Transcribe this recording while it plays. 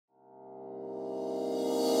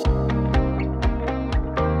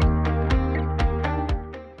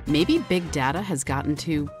Maybe big data has gotten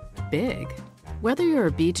too big. Whether you're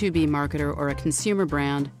a B2B marketer or a consumer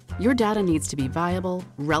brand, your data needs to be viable,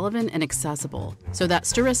 relevant, and accessible so that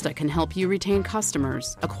Stirista can help you retain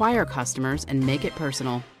customers, acquire customers, and make it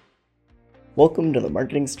personal. Welcome to the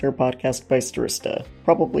Marketing Stir podcast by Stirista,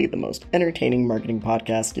 probably the most entertaining marketing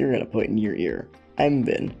podcast you're going to put in your ear. I'm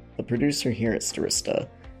Vin, the producer here at Stirista.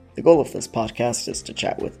 The goal of this podcast is to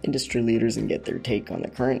chat with industry leaders and get their take on the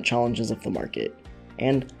current challenges of the market.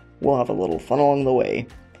 And we'll have a little fun along the way.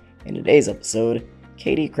 In today's episode,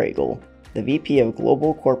 Katie Kregel, the VP of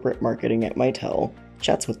Global Corporate Marketing at Mitel,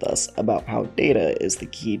 chats with us about how data is the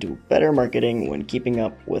key to better marketing when keeping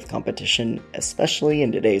up with competition, especially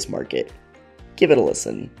in today's market. Give it a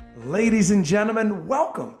listen. Ladies and gentlemen,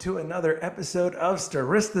 welcome to another episode of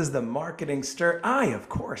Stirista's The Marketing Stir. I, of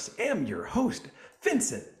course, am your host,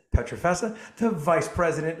 Vincent Pietrafesa, the Vice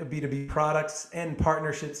President of B2B Products and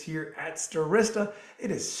Partnerships here at Stirista.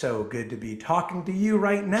 It is so good to be talking to you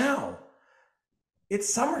right now.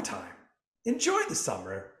 It's summertime. Enjoy the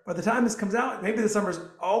summer. By the time this comes out, maybe the summer's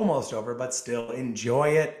almost over, but still enjoy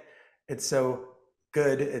it. It's so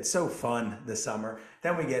good. It's so fun this summer.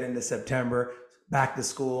 Then we get into September, back to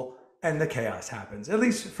school, and the chaos happens, at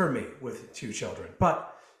least for me with two children,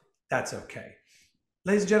 but that's okay.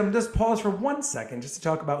 Ladies and gentlemen, just pause for 1 second just to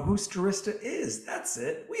talk about who Stirista is. That's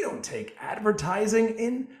it. We don't take advertising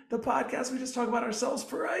in the podcast. We just talk about ourselves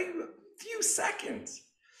for a few seconds.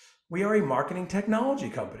 We are a marketing technology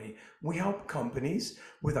company. We help companies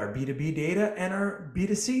with our B2B data and our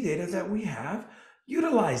B2C data that we have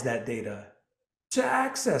utilize that data to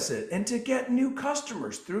access it and to get new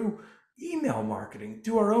customers through email marketing,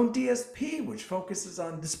 to our own DSP, which focuses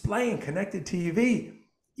on display and connected TV.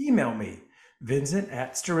 Email me,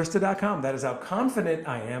 Vincent@Stirista.com. That is how confident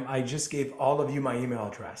I am. I just gave all of you my email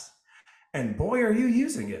address. And boy, are you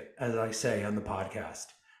using it, as I say on the podcast.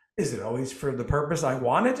 Is it always for the purpose I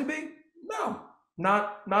want it to be? No,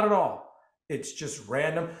 not at all. It's just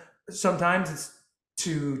random. Sometimes it's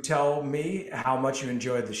to tell me how much you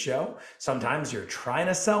enjoyed the show. Sometimes you're trying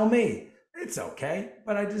to sell me. It's okay,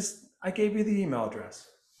 but I gave you the email address.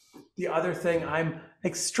 The other thing I'm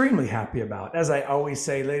extremely happy about, as I always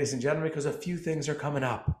say, ladies and gentlemen, because a few things are coming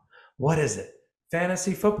up. What is it?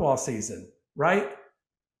 Fantasy football season, right?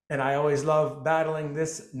 And I always love battling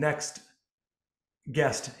this next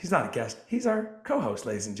guest. He's not a guest. He's our co-host,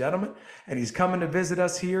 ladies and gentlemen. And he's coming to visit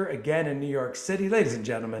us here again in New York City. Ladies and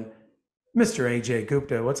gentlemen, Mr. AJ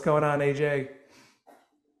Gupta. What's going on, AJ?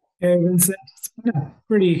 Hey, Vincent. It's been a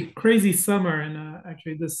pretty crazy summer. And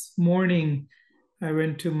actually, this morning, I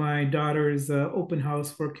went to my daughter's open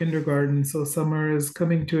house for kindergarten. So summer is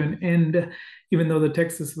coming to an end, even though the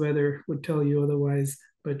Texas weather would tell you otherwise.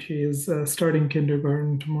 But she is starting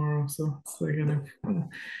kindergarten tomorrow. So it's like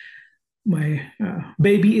my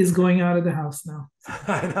baby is going out of the house now.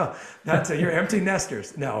 I know. You're empty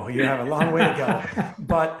nesters. No, you have a long way to go.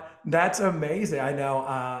 But that's amazing. I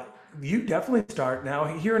know. You definitely start now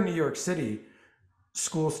here in New York City.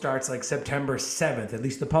 School starts like September 7th, at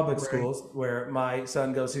least the public schools where my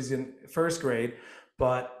son goes. He's in first grade.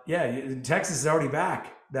 But yeah, Texas is already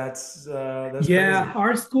back. That's crazy.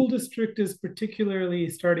 Our school district is particularly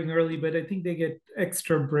starting early, but I think they get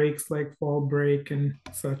extra breaks like fall break and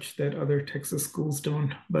such that other Texas schools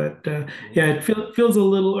don't. But it feels a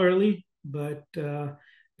little early, but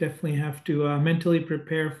definitely have to mentally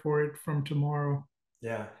prepare for it from tomorrow.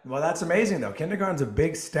 Yeah, well, that's amazing though. Kindergarten's a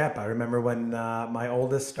big step. I remember when my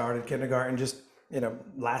oldest started kindergarten just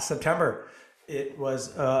last September. It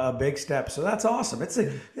was a big step, so that's awesome.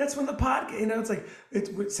 That's when the podcast.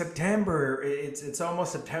 It's September. It's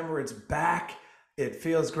almost September. It's back. It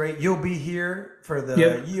feels great. You'll be here for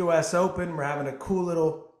the U.S. Open. We're having a cool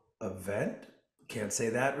little event. Can't say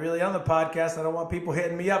that really on the podcast. I don't want people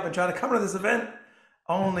hitting me up and trying to come to this event.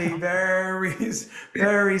 Only very,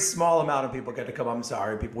 very small amount of people get to come. I'm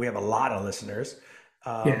sorry, people. We have a lot of listeners.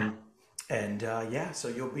 So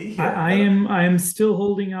you'll be here. I am still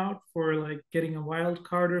holding out for like getting a wild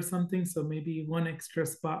card or something. So maybe one extra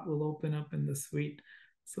spot will open up in the suite.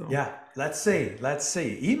 So yeah, let's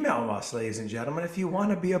see. Email us, ladies and gentlemen, if you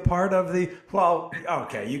want to be a part of the. Well,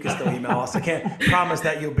 okay, you can still email us. I can't promise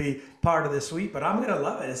that you'll be part of the suite, but I'm gonna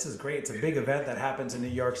love it. This is great. It's a big event that happens in New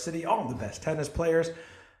York City. All the best tennis players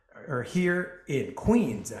are here in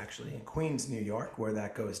Queens, actually, in Queens, New York, where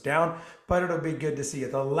that goes down. But it'll be good to see you.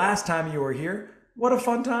 The last time you were here, what a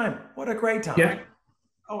fun time. What a great time. Yeah.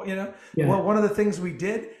 Oh, Well, one of the things we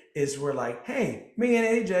did is we're like, hey, me and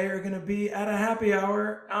AJ are going to be at a happy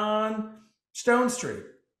hour on Stone Street.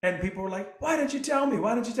 And people were like, why didn't you tell me?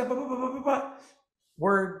 Why didn't you tell me?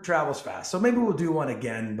 Word travels fast. So maybe we'll do one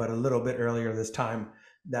again, but a little bit earlier this time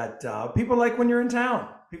that people like when you're in town.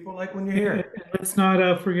 People like when you're here. Let's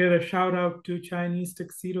not forget a shout out to Chinese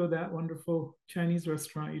Tuxedo, that wonderful Chinese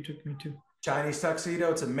restaurant you took me to. Chinese tuxedo.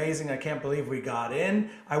 It's amazing. I can't believe we got in.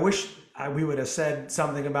 I wish we would have said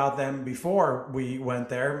something about them before we went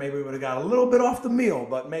there. Maybe we would have got a little bit off the meal,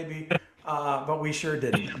 but we sure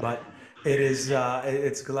didn't. But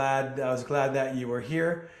it's glad. I was glad that you were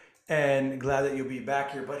here and glad that you'll be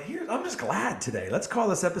back here. But here, I'm just glad today. Let's call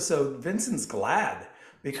this episode Vincent's Glad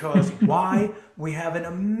because why? We have an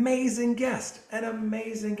amazing guest. An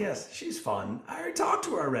amazing guest. She's fun. I already talked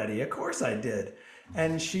to her already. Of course I did.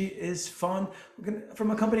 And she is fun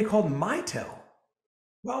from a company called Mitel.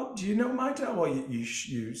 Well, do you know Mitel? Well,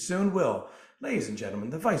 you soon will. Ladies and gentlemen,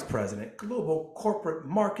 the Vice President, Global Corporate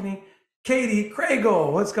Marketing, Katie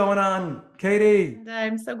Kregel. What's going on, Katie? And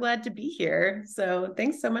I'm so glad to be here. So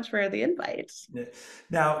thanks so much for the invite.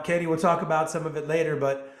 Now, Katie, we'll talk about some of it later,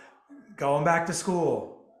 but going back to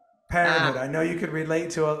school, parenthood. I know you could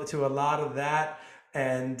relate to a lot of that,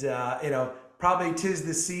 and probably 'tis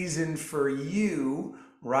the season for you,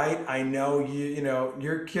 right? I know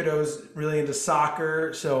your kiddo's really into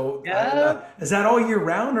soccer, so Yeah. is that all year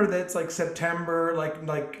round, or that's like September, like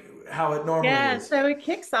how it normally Yeah, is? so it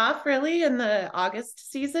kicks off really in the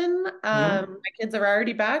August season. Hmm. My kids are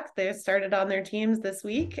already back. They started on their teams this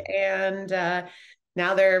week, and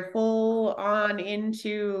now they're full on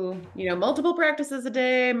into, multiple practices a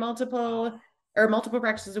day, multiple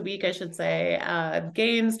practices a week, I should say.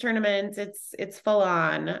 Games, tournaments, it's full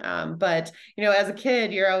on. But as a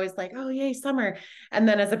kid, you're always like, oh yay, summer. And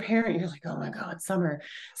then as a parent, you're like, oh my God, summer.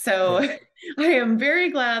 So Yeah. I am very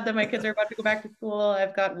glad that my kids are about to go back to school.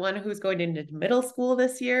 I've got one who's going into middle school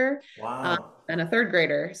this year, Wow. and a third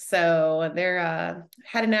grader. So they're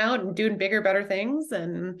heading out and doing bigger, better things.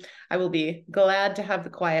 And I will be glad to have the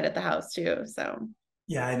quiet at the house too. So,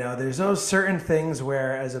 Yeah, I know. There's those certain things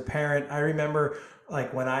where, as a parent, I remember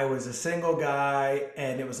like when I was a single guy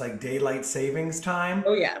and it was like daylight savings time,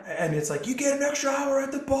 oh yeah. and it's like you get an extra hour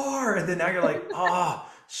at the bar, and then now you're like, oh,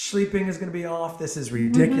 sleeping is going to be off. This is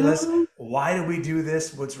ridiculous. Mhm. Why do we do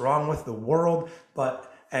this? What's wrong with the world? But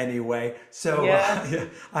anyway, so Yeah. yeah,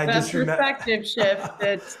 I That just remember. perspective shift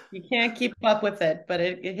that you can't keep up with it, but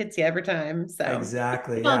it hits you every time. So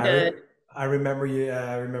Exactly. it's all Yeah, good. I remember you.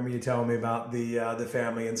 I remember you telling me about the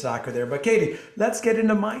family and soccer there. But Katie, let's get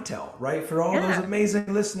into Mitel, right? For all those Yeah.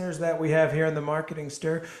 amazing listeners that we have here in the Marketing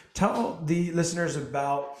Stir, tell the listeners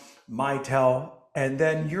about Mitel and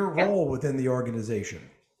then your Yeah. role within the organization.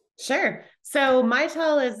 Sure. So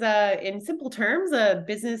Mitel is, in simple terms, a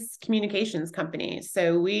business communications company.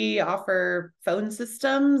 So we offer phone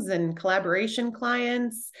systems and collaboration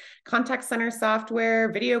clients, contact center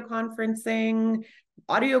software, video conferencing,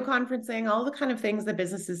 audio conferencing, all the kind of things that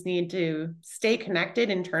businesses need to stay connected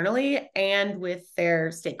internally and with their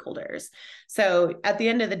stakeholders. So at the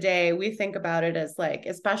end of the day, we think about it as like,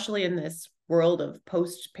 especially in this world of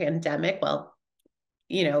post-pandemic, well,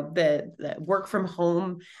 the work from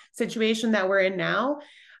home situation that we're in now,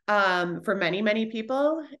 for many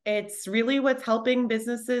people, it's really what's helping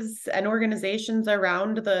businesses and organizations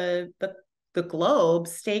around the globe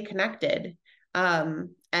stay connected,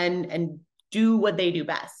 and do what they do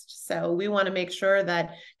best. So we want to make sure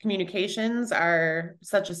that communications are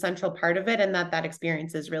such a central part of it and that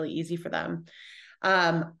experience is really easy for them.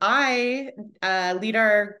 I lead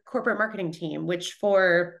our corporate marketing team, which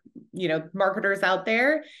for marketers out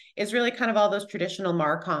there is really kind of all those traditional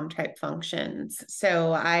Marcom type functions.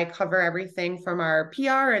 So I cover everything from our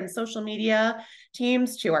PR and social media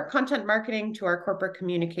teams to our content marketing to our corporate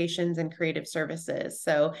communications and creative services.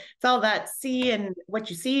 So it's all that see and what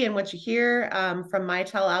you hear, from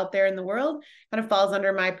Mitel out there in the world kind of falls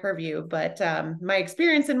under my purview. But my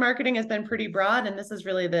experience in marketing has been pretty broad, and this is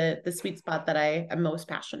really the sweet spot that I am most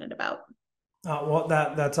passionate about. Well,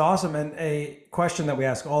 that's awesome. And a question that we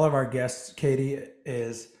ask all of our guests, Katie,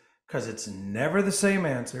 is because it's never the same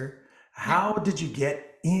answer. How did you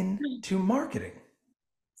get into marketing?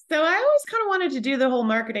 So I always kind of wanted to do the whole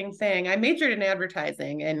marketing thing. I majored in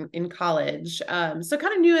advertising in college, so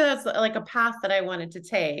kind of knew that's like a path that I wanted to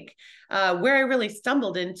take. Where I really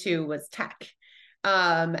stumbled into was tech,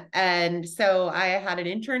 and so I had an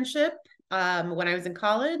internship, when I was in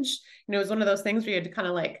college. It was one of those things where you had to kind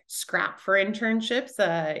of like scrap for internships,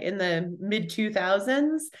 in the mid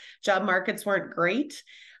 2000s. Job markets weren't great,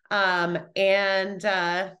 and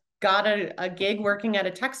got a gig working at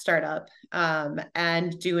a tech startup,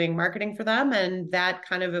 and doing marketing for them. And that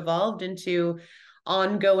kind of evolved into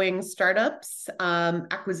ongoing startups,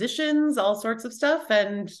 acquisitions, all sorts of stuff,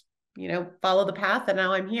 and, follow the path. And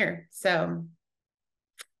now I'm here. So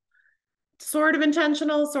sort of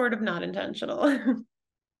intentional, sort of not intentional.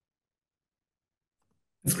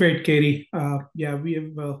 That's great, Katie. Yeah, we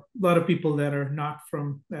have a lot of people that are not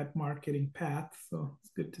from that marketing path, so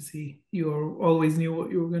it's good to see always knew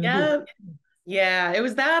what you were going to do. Yeah. Yeah, it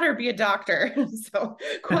was that or be a doctor. So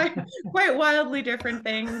quite wildly different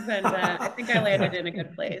things. And I think I landed in a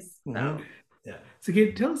good place. So Yeah. So,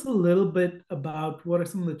 Katie, tell us a little bit about what are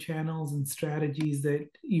some of the channels and strategies that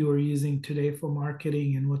you are using today for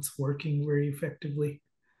marketing and what's working very effectively.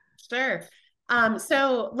 sure.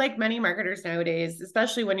 So like many marketers nowadays,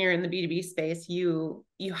 especially when you're in the B2B space, you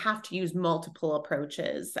have to use multiple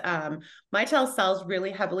approaches. Mitel sells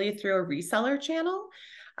really heavily through a reseller channel.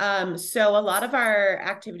 So a lot of our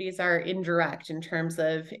activities are indirect in terms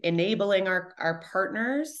of enabling our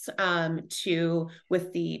partners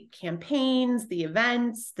with the campaigns, the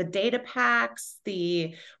events, the data packs,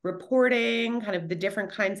 the reporting, kind of the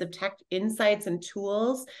different kinds of tech insights and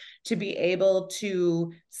tools to be able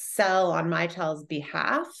to sell on Mitel's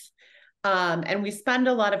behalf. And we spend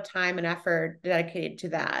a lot of time and effort dedicated to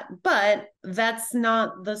that. But that's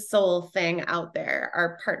not the sole thing out there.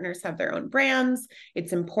 Our partners have their own brands.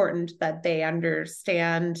 It's important that they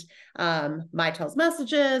understand Mitel's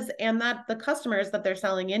messages and that the customers that they're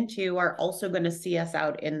selling into are also going to see us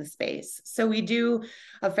out in the space. So we do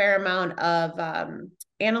a fair amount of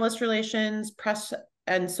analyst relations, press,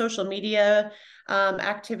 and social media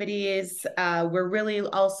activities. We're really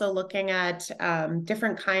also looking at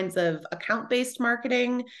different kinds of account-based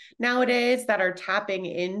marketing nowadays that are tapping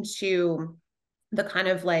into the kind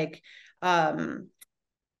of like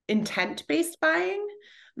intent-based buying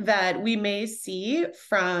that we may see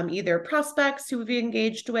from either prospects who we've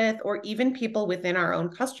engaged with or even people within our own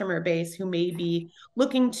customer base who may be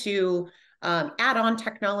looking to add on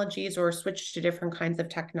technologies or switch to different kinds of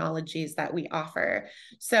technologies that we offer.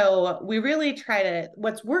 So we really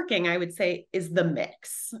what's working, I would say, is the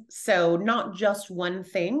mix. So not just one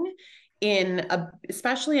thing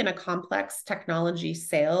especially in a complex technology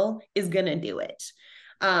sale is going to do it.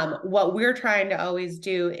 What we're trying to always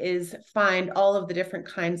do is find all of the different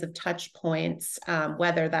kinds of touch points,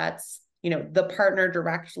 whether that's, the partner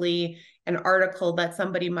directly, an article that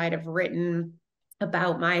somebody might have written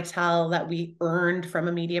about Mitel that we earned from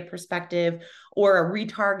a media perspective, or a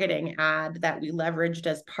retargeting ad that we leveraged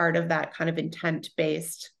as part of that kind of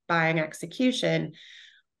intent-based buying execution.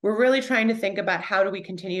 We're really trying to think about how do we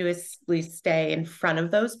continuously stay in front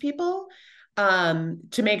of those people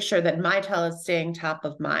to make sure that Mitel is staying top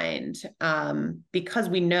of mind, because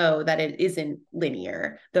we know that it isn't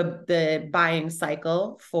linear. The buying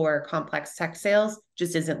cycle for complex tech sales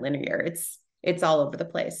just isn't linear. It's all over the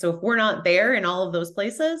place. So if we're not there in all of those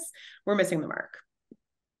places, we're missing the mark.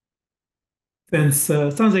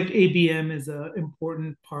 Sounds like ABM is an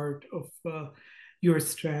important part of your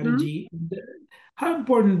strategy. Mm-hmm. How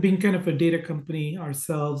important, being kind of a data company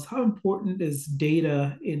ourselves, how important is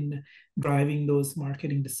data in driving those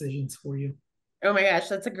marketing decisions for you? Oh my gosh,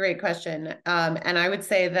 that's a great question. And I would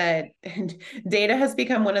say that data has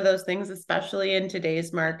become one of those things, especially in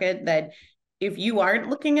today's market, that if you aren't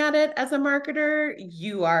looking at it as a marketer,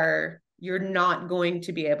 you're not going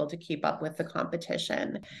to be able to keep up with the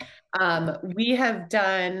competition. We have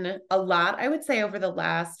done a lot, I would say, over the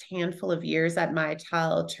last handful of years at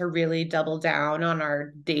Mitel to really double down on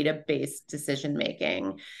our data-based decision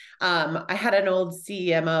making. I had an old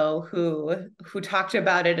CMO who talked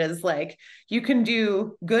about it as like, you can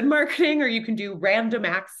do good marketing or you can do random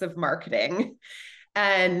acts of marketing.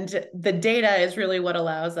 And the data is really what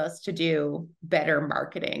allows us to do better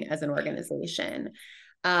marketing as an organization.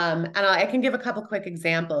 And I can give a couple quick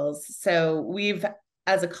examples. So we've,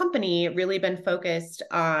 as a company, really been focused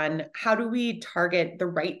on how do we target the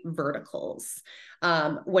right verticals.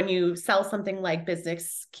 When you sell something like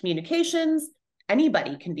business communications,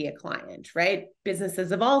 anybody can be a client, right?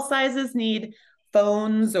 Businesses of all sizes need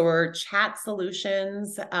phones or chat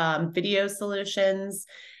solutions, video solutions.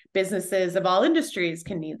 Businesses of all industries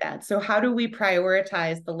can need that. So how do we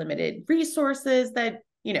prioritize the limited resources that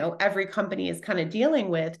every company is kind of dealing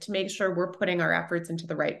with to make sure we're putting our efforts into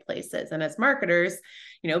the right places? And as marketers,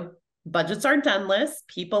 budgets aren't endless.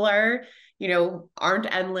 People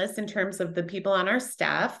aren't endless in terms of the people on our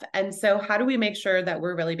staff. And so how do we make sure that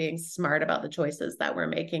we're really being smart about the choices that we're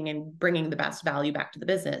making and bringing the best value back to the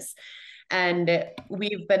business? And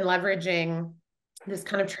we've been leveraging this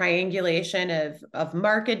kind of triangulation of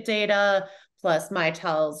market data plus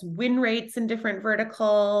Mitel's win rates in different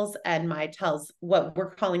verticals and Mitel's what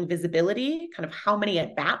we're calling visibility, kind of how many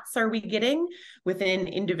at-bats are we getting within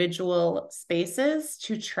individual spaces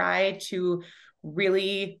to try to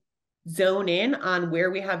really zone in on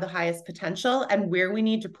where we have the highest potential and where we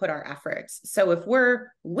need to put our efforts. So if we're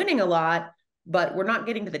winning a lot, but we're not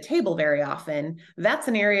getting to the table very often. That's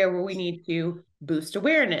an area where we need to boost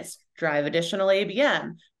awareness, drive additional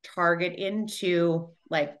ABM, target into,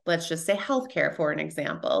 like, let's just say healthcare, for an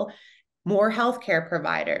example, more healthcare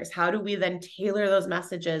providers. How do we then tailor those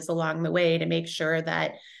messages along the way to make sure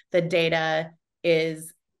that the data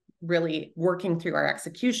is really working through our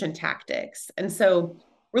execution tactics? And so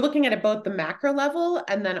we're looking at it both the macro level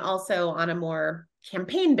and then also on a more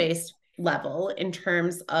campaign-based level in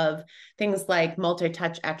terms of things like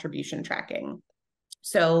multi-touch attribution tracking.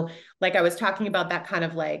 So like I was talking about, that kind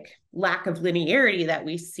of like lack of linearity that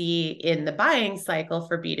we see in the buying cycle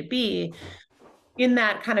for B2B, in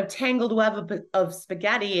that kind of tangled web of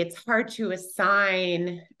spaghetti, it's hard to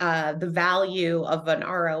assign the value of an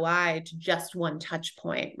ROI to just one touch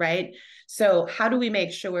point, right? So how do we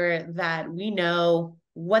make sure that we know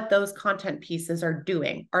what those content pieces are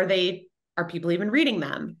doing? Are people even reading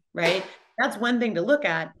them, right? That's one thing to look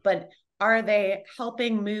at, but are they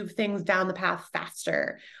helping move things down the path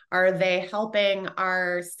faster? Are they helping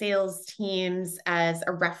our sales teams as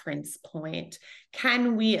a reference point?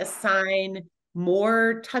 Can we assign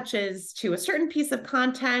more touches to a certain piece of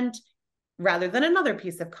content rather than another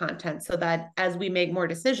piece of content, so that as we make more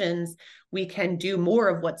decisions, we can do more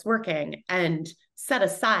of what's working and set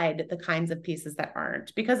aside the kinds of pieces that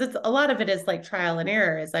aren't? Because it's a lot of it is like trial and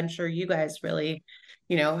error, as I'm sure you guys really,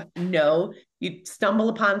 know you stumble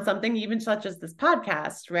upon something even such as this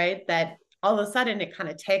podcast, right? That all of a sudden it kind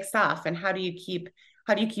of takes off. And how do you keep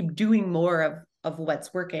doing more of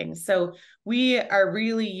what's working? So we are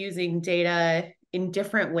really using data in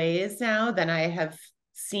different ways now than I have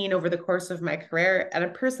seen over the course of my career.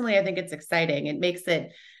 And personally, I think it's exciting. It makes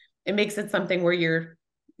it something where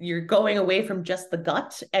you're going away from just the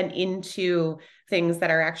gut and into things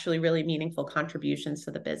that are actually really meaningful contributions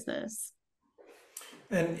to the business.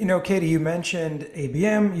 And, Katie, you mentioned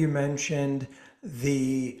ABM, you mentioned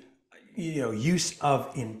the, use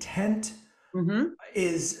of intent. Mm-hmm.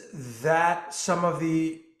 Is that some of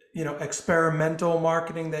the, experimental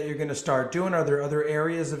marketing that you're going to start doing? Are there other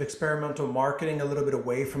areas of experimental marketing a little bit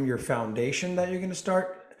away from your foundation that you're going to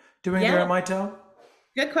start doing there at Mitel?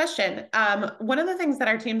 Good question. One of the things that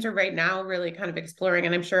our teams are right now really kind of exploring,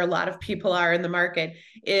 and I'm sure a lot of people are in the market,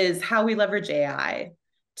 is how we leverage AI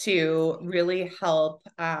to really help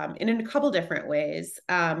in a couple different ways.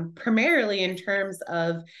 Primarily in terms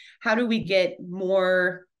of how do we get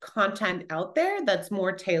more content out there that's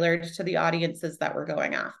more tailored to the audiences that we're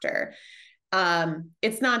going after.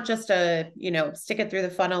 It's not just stick it through the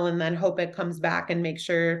funnel and then hope it comes back and make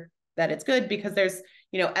sure that it's good, because there's,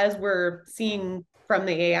 as we're seeing from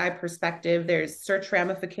the AI perspective, there's search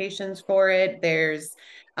ramifications for it. There's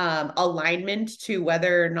alignment to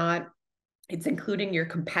whether or not it's including your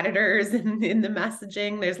competitors in the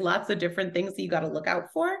messaging. There's lots of different things that you got to look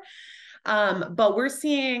out for. But we're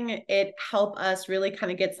seeing it help us really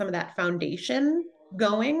kind of get some of that foundation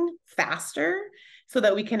going faster so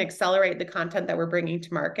that we can accelerate the content that we're bringing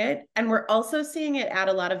to market. And we're also seeing it add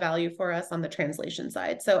a lot of value for us on the translation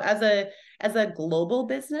side. So as a global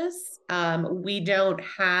business, we don't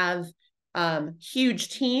have huge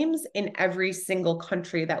teams in every single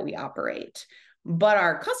country that we operate. But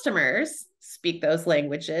our customers speak those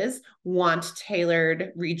languages, want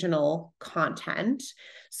tailored regional content.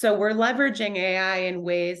 So we're leveraging AI in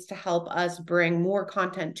ways to help us bring more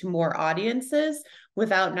content to more audiences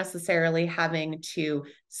without necessarily having to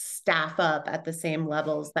staff up at the same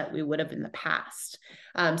levels that we would have in the past.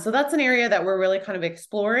 So that's an area that we're really kind of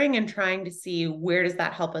exploring and trying to see where does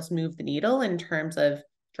that help us move the needle in terms of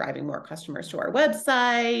driving more customers to our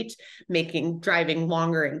website, driving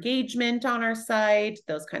longer engagement on our site,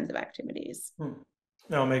 those kinds of activities.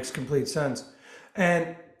 No, it makes complete sense.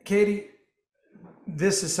 And Katie,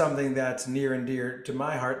 this is something that's near and dear to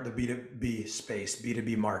my heart, the B2B space,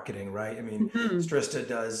 B2B marketing, right? I mean, Sterista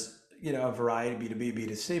does, a variety, B2B,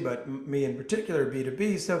 B2C, but me in particular,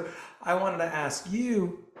 B2B. So I wanted to ask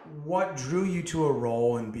you, what drew you to a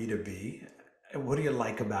role in B2B? And what do you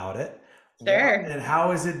like about it? Sure. And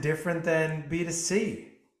how is it different than B2C?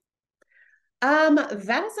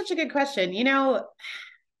 That is such a good question.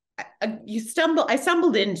 I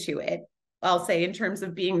stumbled into it, I'll say, in terms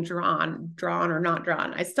of being drawn or not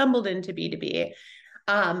drawn. I stumbled into B2B.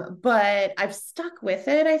 But I've stuck with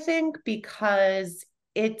it, I think, because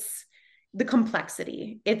it's the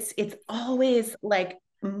complexity. It's always like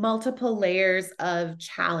multiple layers of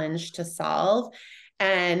challenge to solve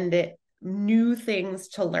and new things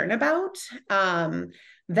to learn about,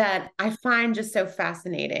 that I find just so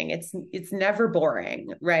fascinating. It's never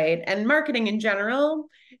boring, right? And marketing in general,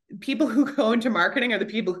 people who go into marketing are the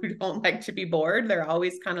people who don't like to be bored. They're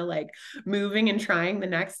always kind of like moving and trying the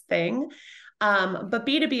next thing. But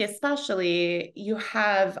B2B especially, you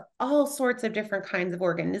have all sorts of different kinds of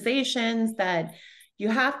organizations that you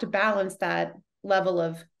have to balance that level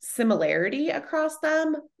of similarity across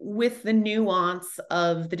them with the nuance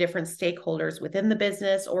of the different stakeholders within the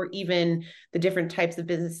business, or even the different types of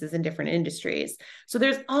businesses in different industries. So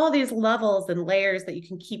there's all these levels and layers that you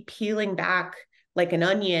can keep peeling back like an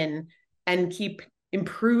onion and keep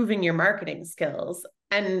improving your marketing skills.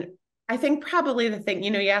 And I think probably the thing,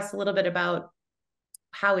 you asked a little bit about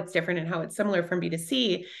how it's different and how it's similar from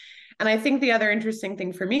B2C. And I think the other interesting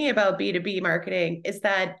thing for me about B2B marketing is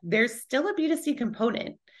that there's still a B2C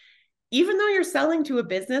component. Even though you're selling to a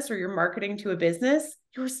business or you're marketing to a business,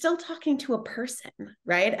 you're still talking to a person,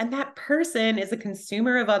 right? And that person is a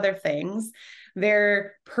consumer of other things.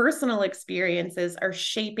 Their personal experiences are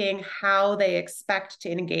shaping how they expect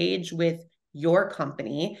to engage with your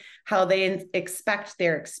company, how they expect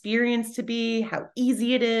their experience to be, how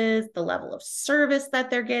easy it is, the level of service that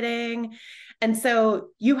they're getting. And so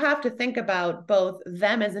you have to think about both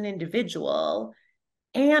them as an individual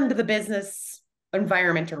and the business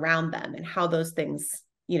environment around them and how those things,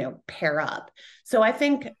 pair up. So I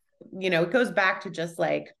think, it goes back to just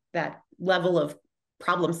like that level of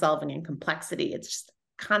problem solving and complexity. It's just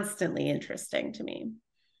constantly interesting to me.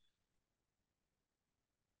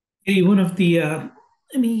 One of the,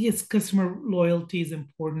 yes, customer loyalty is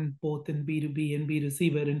important both in B2B and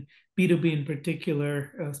B2C, but in B2B in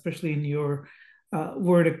particular, especially in your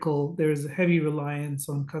vertical, there's a heavy reliance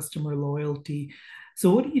on customer loyalty.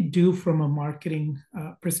 So, what do you do from a marketing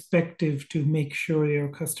perspective to make sure your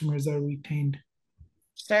customers are retained?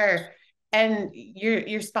 Sure. And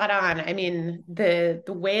you're spot on. I mean, the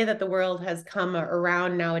way that the world has come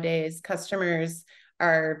around nowadays, customers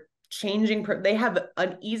are changing. They have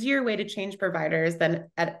an easier way to change providers than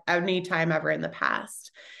at any time ever in the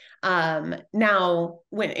past. Now,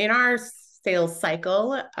 when in our sales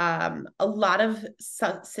cycle, a lot of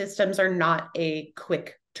systems are not a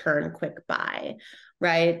quick turn, quick buy,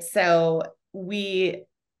 right? So we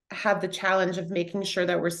have the challenge of making sure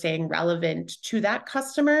that we're staying relevant to that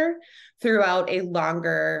customer throughout a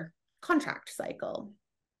longer contract cycle.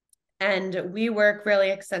 And we work really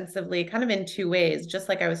extensively kind of in two ways, just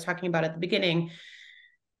like I was talking about at the beginning,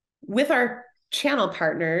 with our channel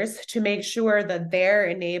partners to make sure that they're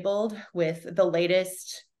enabled with the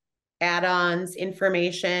latest add-ons,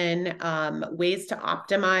 information, ways to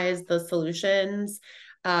optimize the solutions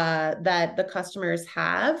that the customers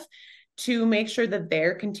have, to make sure that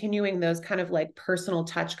they're continuing those kind of like personal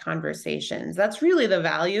touch conversations. That's really the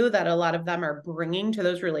value that a lot of them are bringing to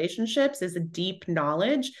those relationships, is a deep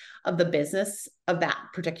knowledge of the business of that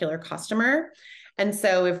particular customer. And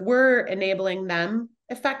so if we're enabling them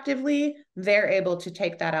effectively, they're able to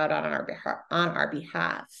take that out on our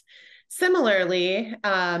behalf. Similarly,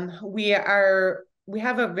 we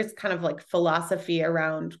have this kind of like philosophy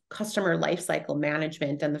around customer lifecycle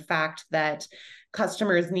management, and the fact that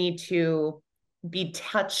customers need to be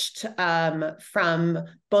touched from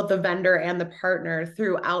both the vendor and the partner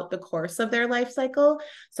throughout the course of their life cycle,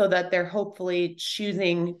 so that they're hopefully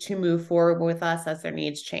choosing to move forward with us as their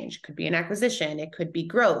needs change. It could be an acquisition, it could be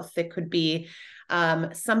growth, it could be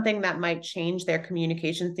something that might change their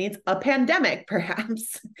communications needs, a pandemic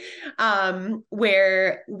perhaps,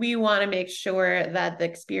 where we want to make sure that the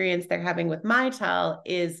experience they're having with Mitel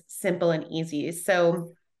is simple and easy.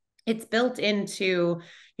 So it's built into,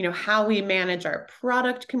 how we manage our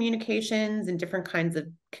product communications and different kinds of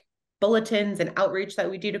bulletins and outreach that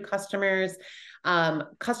we do to customers,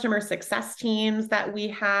 customer success teams that we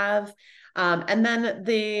have, and then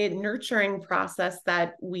the nurturing process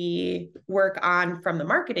that we work on from the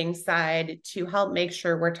marketing side to help make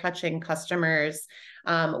sure we're touching customers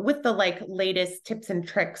with the latest tips and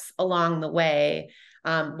tricks along the way.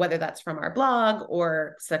 Whether that's from our blog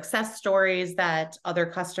or success stories that other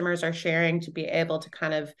customers are sharing, to be able to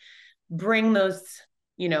kind of bring those,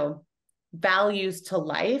 values to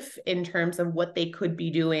life in terms of what they could be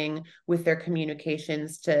doing with their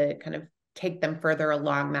communications to kind of take them further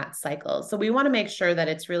along that cycle. So we want to make sure that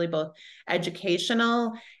it's really both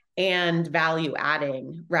educational and value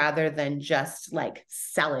adding, rather than just like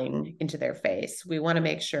selling into their face. We want to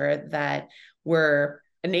make sure that we're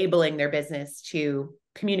enabling their business to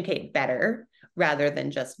communicate better rather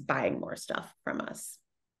than just buying more stuff from us.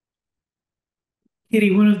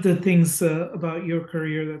 Katie, one of the things about your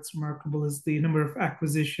career that's remarkable is the number of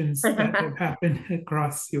acquisitions that have happened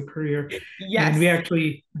across your career. Yes. And we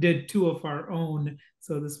actually did two of our own.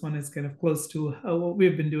 So this one is kind of close to what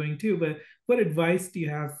we've been doing too. But what advice do you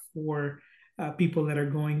have for people that are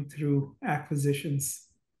going through acquisitions?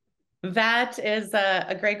 That is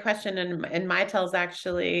a great question. And Mitel's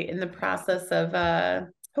actually in the process of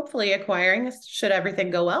hopefully acquiring, should everything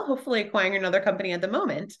go well, hopefully acquiring another company at the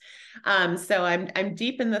moment. So I'm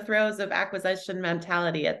deep in the throes of acquisition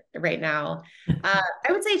mentality right now. I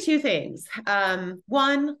would say two things.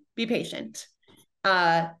 One, be patient.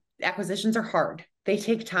 Uh, Acquisitions are hard. They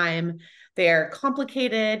take time. They're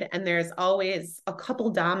complicated, and there's always a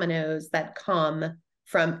couple dominoes that come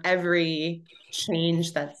from every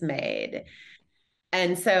change that's made.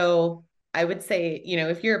 And so I would say,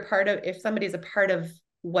 if somebody's a part of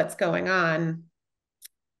what's going on,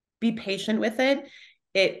 be patient with it.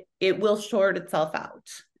 It will sort itself out.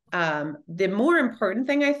 The more important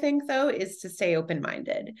thing, I think, though, is to stay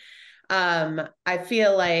open-minded. I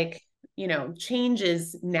feel like, change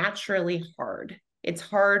is naturally hard. It's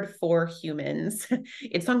hard for humans.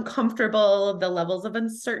 It's uncomfortable. The levels of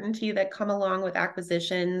uncertainty that come along with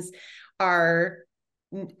acquisitions are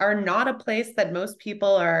not a place that most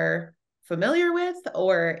people are familiar with,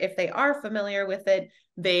 or if they are familiar with it,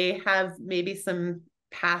 they have maybe some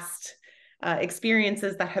past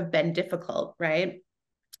experiences that have been difficult, right?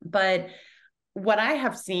 But what I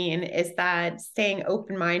have seen is that staying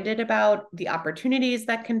open-minded about the opportunities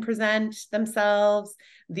that can present themselves,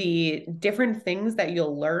 the different things that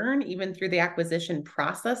you'll learn, even through the acquisition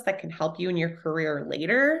process that can help you in your career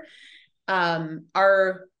later,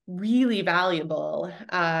 are really valuable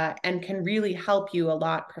and can really help you a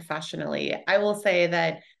lot professionally. I will say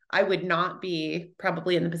that I would not be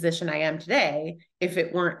probably in the position I am today if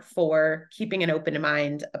it weren't for keeping an open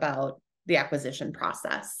mind about the acquisition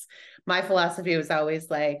process. My philosophy was always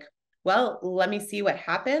like, well, let me see what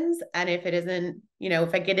happens. And if it isn't,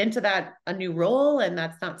 if I get into a new role and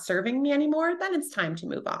that's not serving me anymore, then it's time to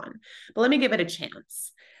move on. But let me give it a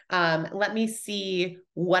chance. Let me see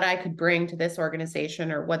what I could bring to this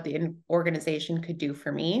organization or what the organization could do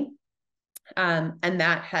for me. And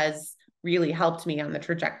that has really helped me on the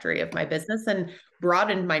trajectory of my business and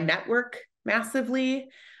broadened my network massively,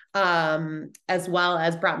 as well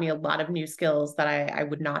as brought me a lot of new skills that I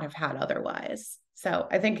would not have had otherwise. So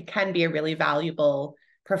I think it can be a really valuable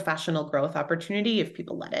professional growth opportunity if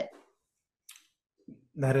people let it.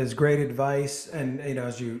 That is great advice. And,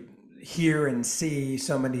 as you hear and see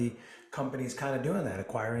so many companies kind of doing that,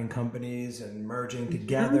 acquiring companies and merging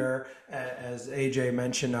together. As AJ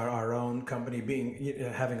mentioned, our own company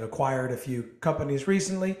having acquired a few companies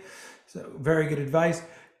recently. So very good advice.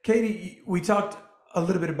 Katie, we talked a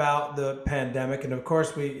little bit about the pandemic, and of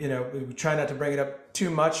course we try not to bring it up too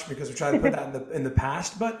much because we try to put that in the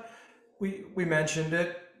past, but we mentioned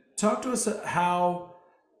it. Talk to us how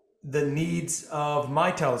the needs of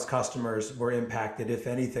Mitel's customers were impacted, if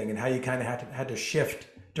anything, and how you kind of had to shift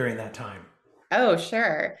during that time. Oh,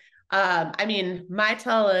 sure.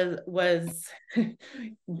 Mitel was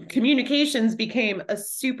communications became a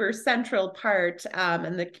super central part,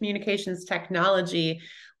 and the communications technology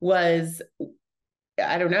was,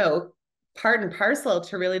 I don't know, part and parcel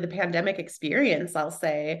to really the pandemic experience, I'll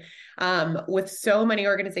say, with so many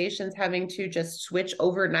organizations having to just switch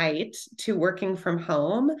overnight to working from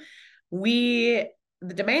home. The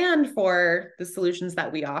demand for the solutions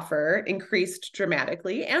that we offer increased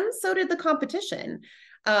dramatically, and so did the competition.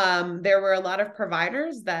 There were a lot of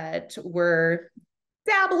providers that were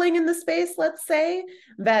dabbling in the space, let's say,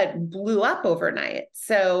 that blew up overnight.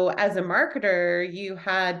 So as a marketer, you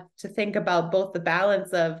had to think about both the balance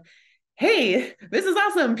of, hey, this is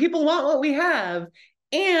awesome, people want what we have,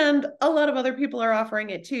 and a lot of other people are offering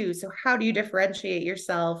it too. So how do you differentiate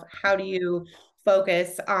yourself? How do you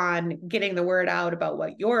focus on getting the word out about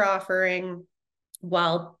what you're offering,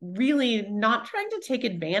 while really not trying to take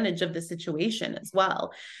advantage of the situation as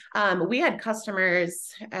well? We had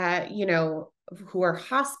customers, who are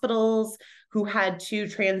hospitals, who had to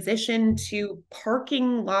transition to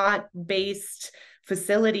parking lot based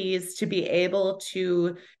facilities to be able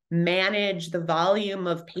to manage the volume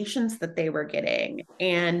of patients that they were getting.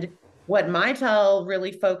 And what Mitel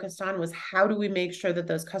really focused on was, how do we make sure that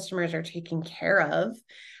those customers are taken care of?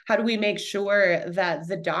 How do we make sure that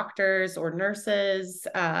the doctors or nurses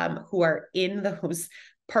who are in those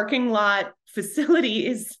parking lot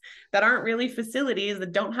facilities that aren't really facilities,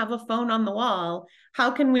 that don't have a phone on the wall, how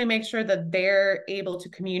can we make sure that they're able to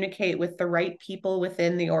communicate with the right people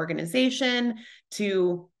within the organization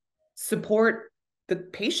to support the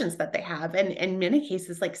patients that they have, and in many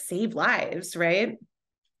cases, like, save lives, right?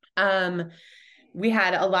 We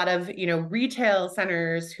had a lot of, retail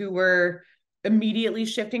centers who were immediately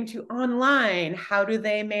shifting to online. How do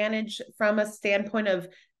they manage from a standpoint of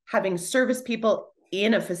having service people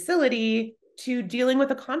in a facility to dealing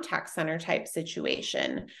with a contact center type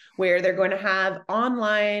situation where they're going to have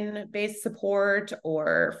online based support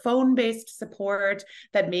or phone based support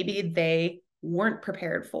that maybe they weren't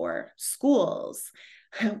prepared for. Schools,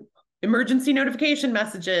 emergency notification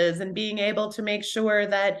messages, and being able to make sure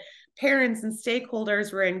that parents and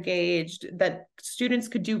stakeholders were engaged, that students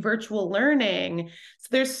could do virtual learning. So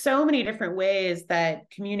there's so many different ways that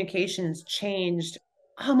communications changed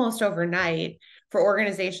almost overnight for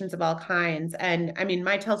organizations of all kinds. And I mean,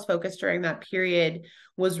 Mitel's focus during that period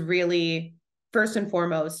was really first and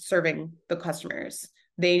foremost serving the customers.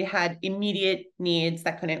 They had immediate needs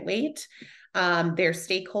that couldn't wait. Their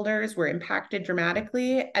stakeholders were impacted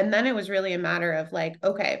dramatically. And then it was really a matter of like,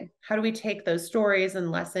 okay, how do we take those stories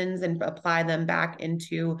and lessons and apply them back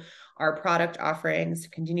into our product offerings to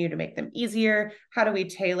continue to make them easier? How do we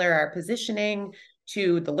tailor our positioning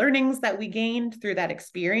to the learnings that we gained through that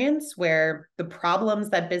experience, where the problems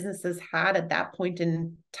that businesses had at that point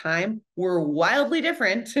in time were wildly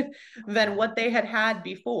different than what they had had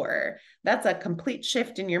before? That's a complete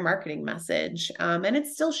shift in your marketing message. And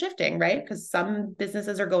it's still shifting, right? Because some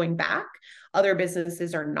businesses are going back, other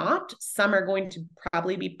businesses are not. Some are going to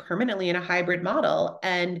probably be permanently in a hybrid model.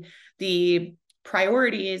 And the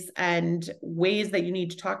priorities and ways that you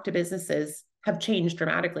need to talk to businesses have changed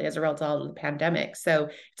dramatically as a result of the pandemic. So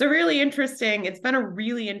it's been a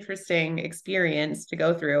really interesting experience to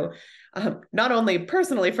go through, not only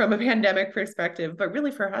personally from a pandemic perspective, but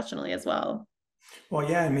really professionally as well. Well,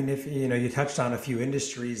 yeah, I mean, if you touched on a few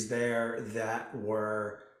industries there that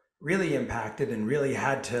were really impacted and really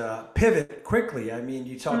had to pivot quickly. I mean,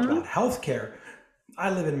 you talked about healthcare.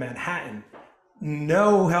 I live in Manhattan.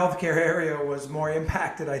 No healthcare area was more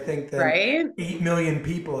impacted, I think, than Right. 8 million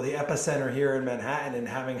people, the epicenter here in Manhattan, and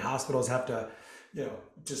having hospitals have to,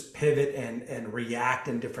 just pivot and react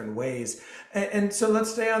in different ways. And so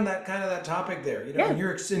let's stay on that topic there. Yeah.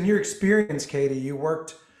 In your experience, Katie, you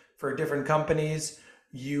worked for different companies.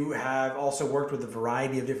 You have also worked with a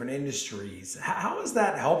variety of different industries. How has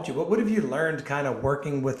that helped you? What have you learned kind of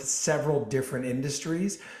working with several different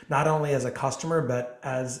industries, not only as a customer, but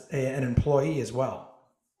as an employee as well?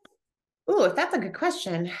 Oh, that's a good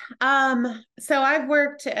question. So I've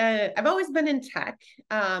always been in tech,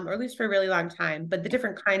 or at least for a really long time, but the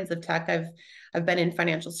different kinds of tech I've been in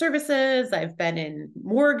financial services, I've been in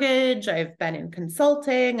mortgage, I've been in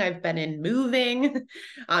consulting, I've been in moving,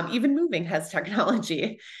 even moving has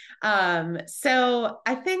technology. So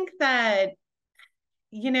I think that,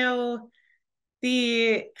 you know,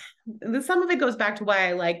 the, some of it goes back to why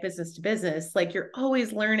I like business to business. Like you're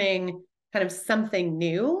always learning kind of something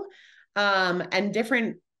new. And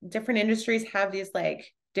different industries have these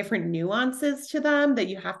like different nuances to them that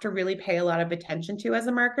you have to really pay a lot of attention to as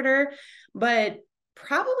a marketer. But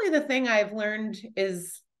probably the thing I've learned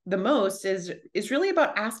is the most is really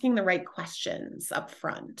about asking the right questions up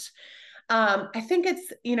front. I think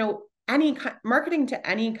it's, marketing to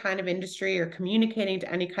any kind of industry or communicating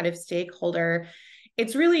to any kind of stakeholder,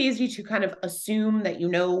 it's really easy to kind of assume that you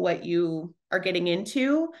know what you are getting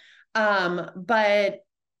into. But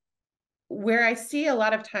where I see a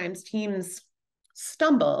lot of times teams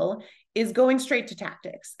stumble is going straight to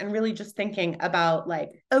tactics and really just thinking about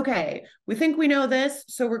like, okay, we think we know this,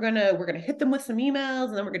 so we're gonna hit them with some emails,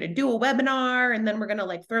 and then we're gonna do a webinar, and then we're gonna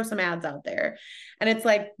like throw some ads out there. And it's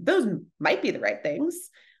like, those might be the right things,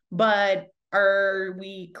 but are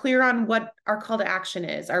we clear on what our call to action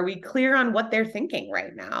is? Are we clear on what they're thinking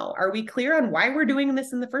right now? Are we clear on why we're doing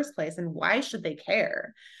this in the first place, and why should they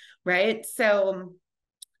care? Right. So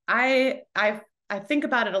I think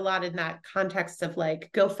about it a lot in that context of like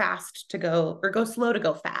go fast to go, or go slow to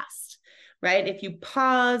go fast, right? If you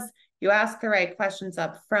pause, you ask the right questions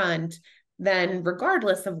up front, then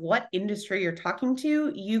regardless of what industry you're talking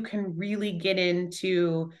to, you can really get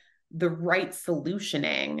into the right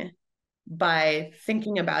solutioning by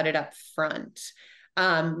thinking about it up front.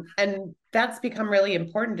 And that's become really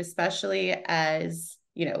important, especially as,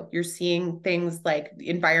 you're seeing things like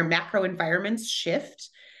macro environments shift,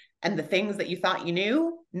 and the things that you thought you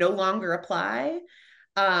knew no longer apply.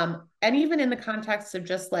 And even in the context of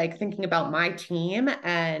just like thinking about my team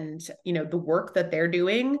and, the work that they're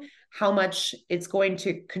doing, how much it's going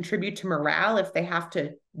to contribute to morale if they have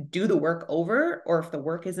to do the work over, or if the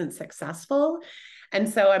work isn't successful. And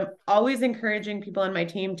so I'm always encouraging people on my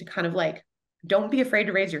team to kind of like, don't be afraid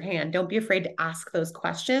to raise your hand. Don't be afraid to ask those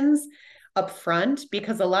questions up front,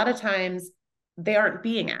 because a lot of times they aren't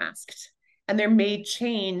being asked. And there may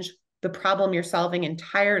change the problem you're solving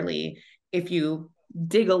entirely if you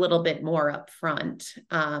dig a little bit more up front,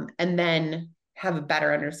 and then have a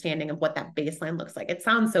better understanding of what that baseline looks like. It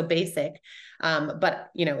sounds so basic, but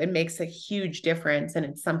it makes a huge difference. And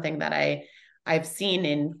it's something that I've seen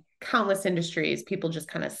in countless industries. People just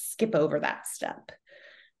kind of skip over that step.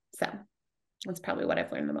 So that's probably what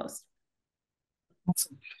I've learned the most.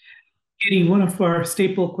 Awesome. Katie, one of our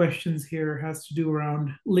staple questions here has to do around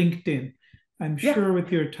LinkedIn. I'm sure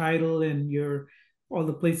with your title and all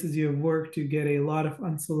the places you have worked, you get a lot of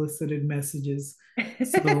unsolicited messages.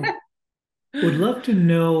 So would love to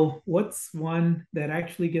know what's one that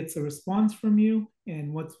actually gets a response from you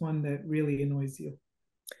and what's one that really annoys you.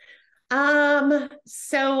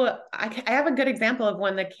 So I have a good example of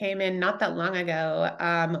one that came in not that long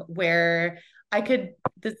ago, where the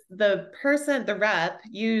rep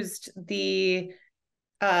used the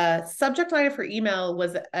subject line for email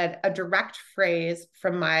was a direct phrase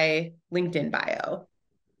from my LinkedIn bio.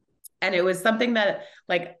 And it was something that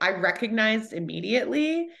like I recognized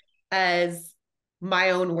immediately as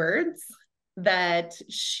my own words that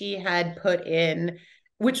she had put in,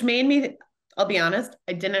 which made me, I'll be honest,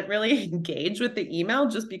 I didn't really engage with the email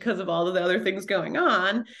just because of all of the other things going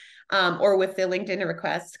on, or with the LinkedIn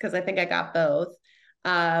request, because I think I got both.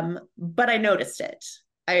 But I noticed it.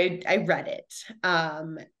 I read it,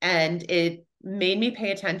 and it made me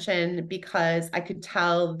pay attention because I could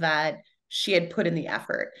tell that she had put in the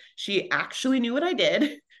effort. She actually knew what I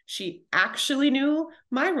did. She actually knew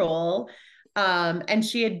my role, and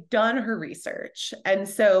she had done her research. And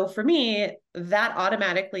so for me, that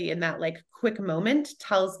automatically in that like quick moment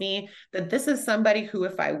tells me that this is somebody who,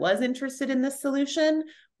 if I was interested in this solution,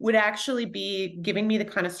 would actually be giving me the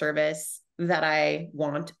kind of service that I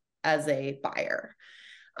want as a buyer.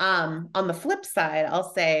 On the flip side,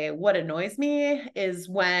 I'll say what annoys me is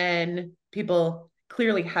when people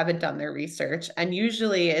clearly haven't done their research. And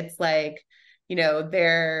usually it's like,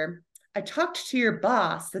 I talked to your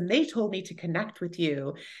boss and they told me to connect with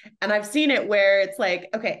you. And I've seen it where it's like,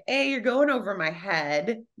 okay, A, you're going over my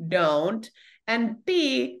head. Don't. And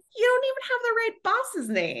B, you don't even have the right boss's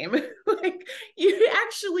name. Like you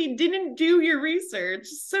actually didn't do your research.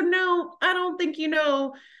 So no, I don't think you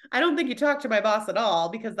talked to my boss at all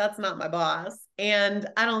because that's not my boss. And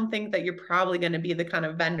I don't think that you're probably going to be the kind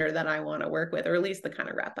of vendor that I want to work with, or at least the kind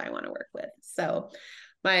of rep I want to work with. So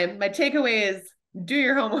my takeaway is do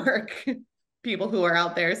your homework, people who are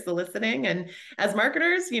out there soliciting. And as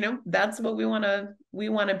marketers, that's what we want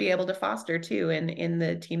to be able to foster too in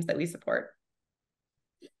the teams that we support.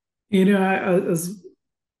 I was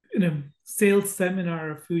in a sales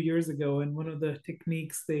seminar a few years ago, and one of the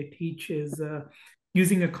techniques they teach is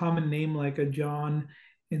using a common name like a John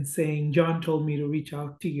and saying, John told me to reach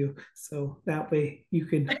out to you. So that way you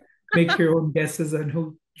can make your own guesses on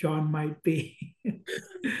who John might be.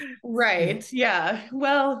 Right. Yeah.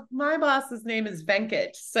 Well, my boss's name is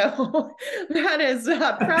Venkat. So that is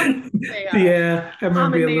probably yeah, I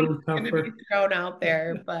might be a little going to be thrown out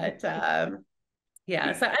there. But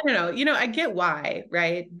yeah, so I don't know, I get why,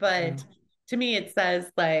 right? But to me, it says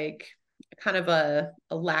like kind of a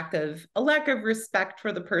lack of respect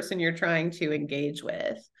for the person you're trying to engage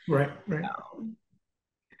with. Right.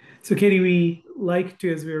 So Katie, we like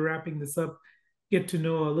to, as we're wrapping this up, get to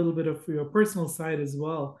know a little bit of your personal side as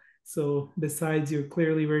well. So besides, you're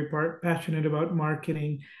clearly very passionate about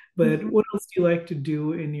marketing, but what else do you like to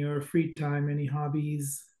do in your free time? Any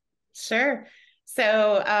hobbies? Sure.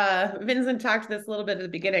 So Vincent talked this a little bit at the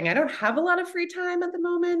beginning. I don't have a lot of free time at the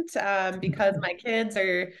moment because my kids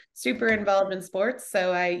are super involved in sports.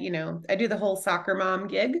 So I do the whole soccer mom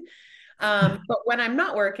gig. But when I'm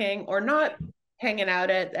not working or not hanging out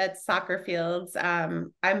at soccer fields,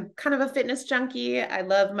 I'm kind of a fitness junkie. I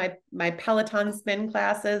love my Peloton spin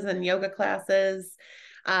classes and yoga classes.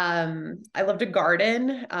 I love to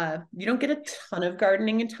garden. You don't get a ton of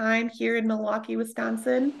gardening time here in Milwaukee,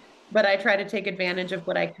 Wisconsin, but I try to take advantage of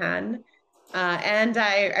what I can. And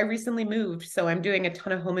I recently moved, so I'm doing a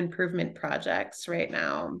ton of home improvement projects right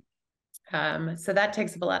now. So that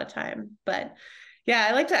takes up a lot of time, but yeah,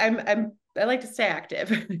 I like to stay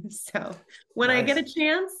active. So when I get a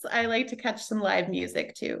chance, I like to catch some live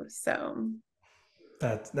music too. So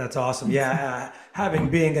that's awesome. Yeah.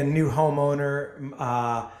 Being a new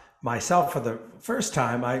homeowner, myself for the first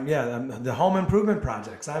time, the home improvement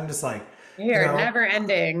projects, I'm just like, they're never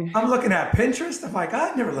ending. I'm looking at Pinterest. I'm like,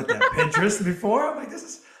 I've never looked at Pinterest before. I'm like,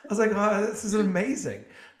 this is amazing.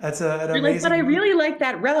 That's an amazing. Like, but I really like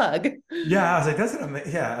that rug. Yeah, I was like, that's an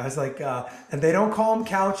amazing. Yeah, I was like, and they don't call them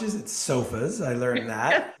couches; it's sofas. I learned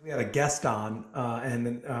that. We had a guest on, and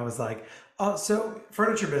then I was like, oh, so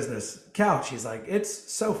furniture business, couch. He's like,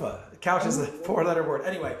 it's sofa. Couch is a 4-letter word.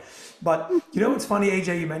 Anyway, but it's funny,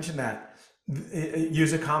 AJ, you mentioned that.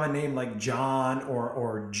 use a common name like John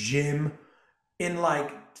or Jim. In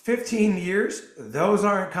like 15 years, those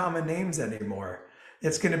aren't common names anymore.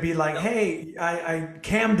 It's going to be like, hey,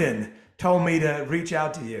 Camden told me to reach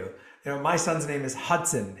out to you. You know, my son's name is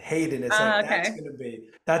Hudson, Hayden. It's like Okay.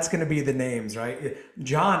 that's going to be the names, right?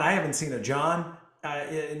 John, I haven't seen a John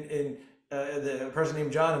the person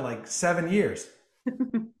named John in like 7 years.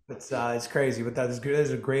 It's crazy, but that is good.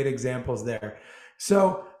 Those are great examples there.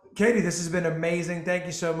 So, Katie, this has been amazing. Thank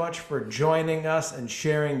you so much for joining us and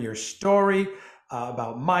sharing your story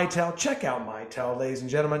about Mitel. Check out Mitel, ladies and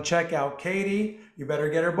gentlemen. Check out Katie. You better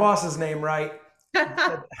get her boss's name right.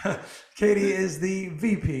 Katie is the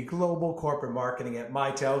VP Global Corporate Marketing at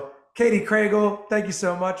Mitel. Katie Kregel, thank you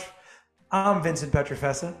so much. I'm Vincent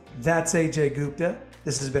Pietrafesa. That's AJ Gupta.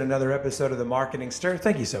 This has been another episode of The Marketing Stir.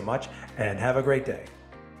 Thank you so much, and have a great day.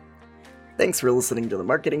 Thanks for listening to the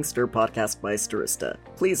Marketing Stir podcast by Stirista.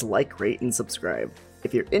 Please like, rate, and subscribe.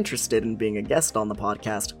 If you're interested in being a guest on the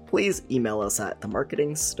podcast, please email us at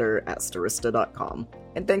themarketingstir@stirista.com.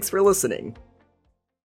 And thanks for listening.